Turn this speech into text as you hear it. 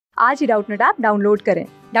आज ही Doubtnut app download करें।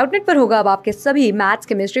 Doubtnut पर होगा अब आपके सभी मैथ्स,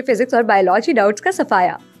 केमिस्ट्री, फिजिक्स और बायोलॉजी डाउट्स का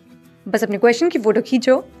सफाया। बस अपने क्वेश्चन की फोटो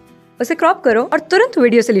खींचो, उसे क्रॉप करो और तुरंत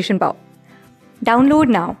वीडियो सोल्यूशन पाओ।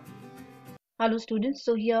 Download now. Hello students,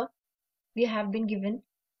 so here we have been given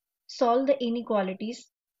solve the inequalities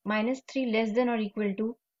minus 3 less than or equal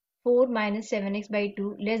to 4 minus 7x by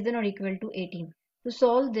 2 less than or equal to 18. To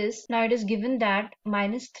solve this, now it is given that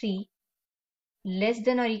minus 3 less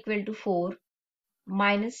than or equal to 4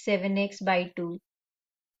 minus 7x by 2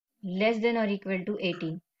 less than or equal to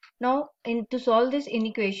 18. Now to solve these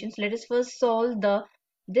inequations, let us first solve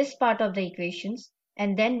this part of the equations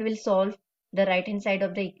and then we will solve the right hand side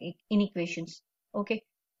of the inequations. Okay,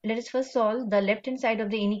 let us first solve the left hand side of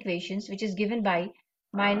the inequations, which is given by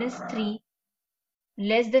minus 3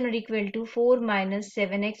 less than or equal to 4 minus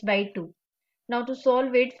 7x by 2. Now to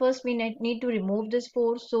solve it, first we need to remove this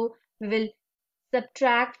 4, so we will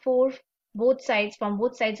subtract 4 from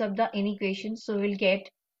both sides of the inequation. So we will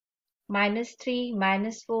get minus 3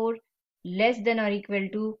 minus 4 less than or equal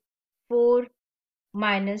to 4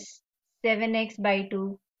 minus 7x by 2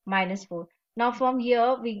 minus 4. Now from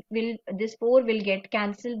here this 4 will get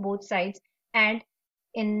cancelled both sides and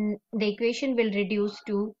in the equation will reduce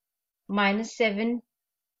to minus 7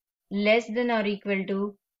 less than or equal to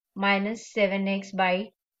minus 7x by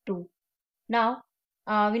 2. Now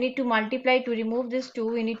we need to multiply. To remove this 2,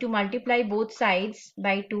 we need to multiply both sides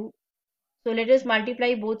by 2. So let us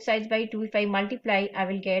multiply both sides by 2. If I multiply, I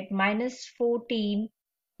will get minus 14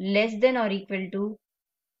 less than or equal to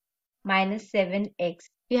minus 7x.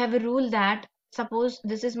 We have a rule that suppose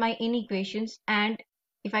this is my inequations and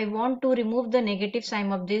if I want to remove the negative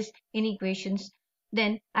sign of this inequations,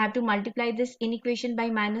 then I have to multiply this inequation by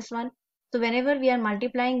minus 1. So whenever we are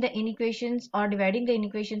multiplying the inequations or dividing the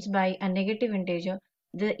inequations by a negative integer,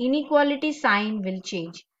 the inequality sign will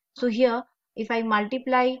change. So here, if I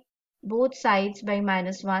multiply both sides by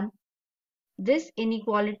minus 1, this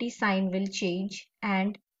inequality sign will change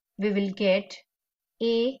and we will get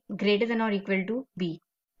A greater than or equal to B.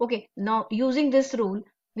 Okay, now using this rule,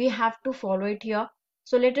 we have to follow it here.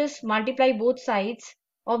 So let us multiply both sides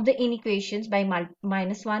of the inequations by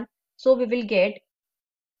minus 1. So we will get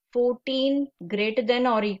 14 greater than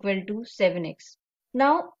or equal to 7x.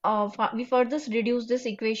 Now we further reduce this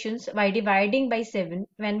equations by dividing by 7.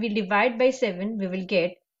 When we divide by 7, we will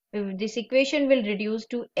get this equation will reduce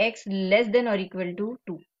to x less than or equal to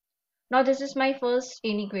 2. Now this is my first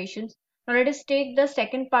inequations. Now let us take the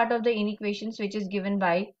second part of the inequations, which is given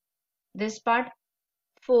by this part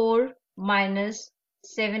 4 minus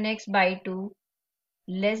 7x by 2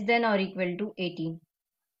 less than or equal to 18.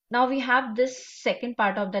 Now we have this second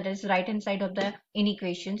part of that is right hand side of the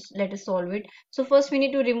inequations. Let us solve it. So first we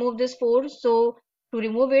need to remove this 4. So to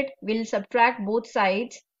remove it, we'll subtract both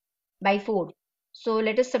sides by 4. So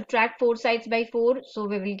let us subtract 4 sides by 4. So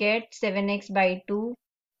we will get 7x by 2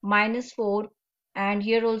 minus 4, and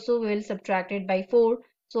here also we will subtract it by 4.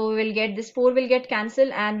 So we will get this 4 will get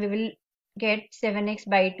cancelled and we will get 7x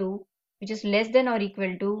by 2, which is less than or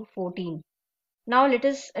equal to 14. Now let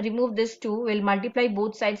us remove this 2. We'll multiply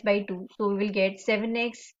both sides by 2. So we will get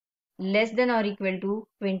 7x less than or equal to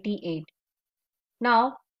 28.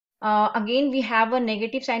 Now again we have a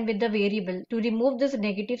negative sign with the variable. To remove this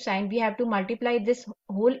negative sign, we have to multiply this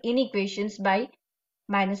whole inequations by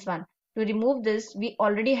minus 1. To remove this, we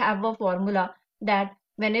already have a formula that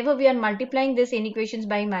whenever we are multiplying this inequations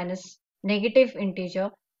by minus negative integer,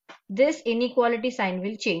 this inequality sign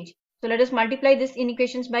will change. So let us multiply this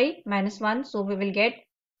inequations by minus 1. So we will get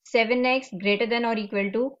 7x greater than or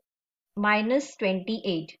equal to minus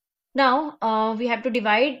 28. Now we have to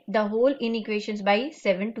divide the whole inequations by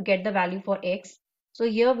 7 to get the value for x. So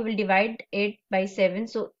here we will divide it by 7.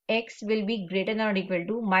 So x will be greater than or equal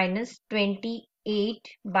to minus 28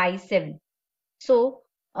 by 7. So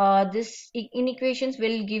this inequations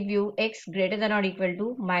will give you x greater than or equal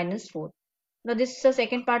to minus 4. Now this is the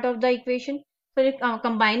second part of the equation. So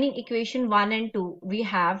combining equation 1 and 2, we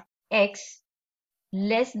have x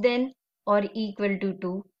less than or equal to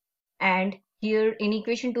 2, and here in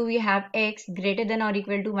equation 2 we have x greater than or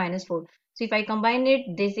equal to minus 4. So if I combine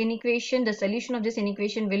it, this inequation, the solution of this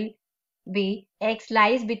inequation will be x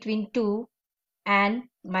lies between 2 and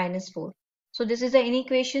minus 4. So this is the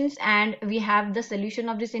inequations and we have the solution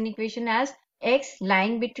of this inequation as x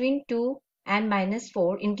lying between 2 and minus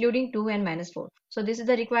 4, including 2 and minus 4. So this is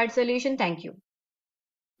the required solution. Thank you.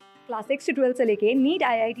 Class 6 से 12 से लेके NEET,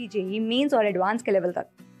 IIT, JEE mains और advance के level तक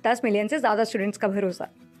 10 million से ज़्यादा students का भरोसा।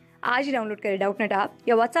 आज ही डाउनलोड करें डाउटनेट ऐप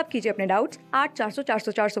या व्हाट्सएप कीजिए अपने डाउट्स 8400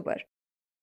 400 400 पर।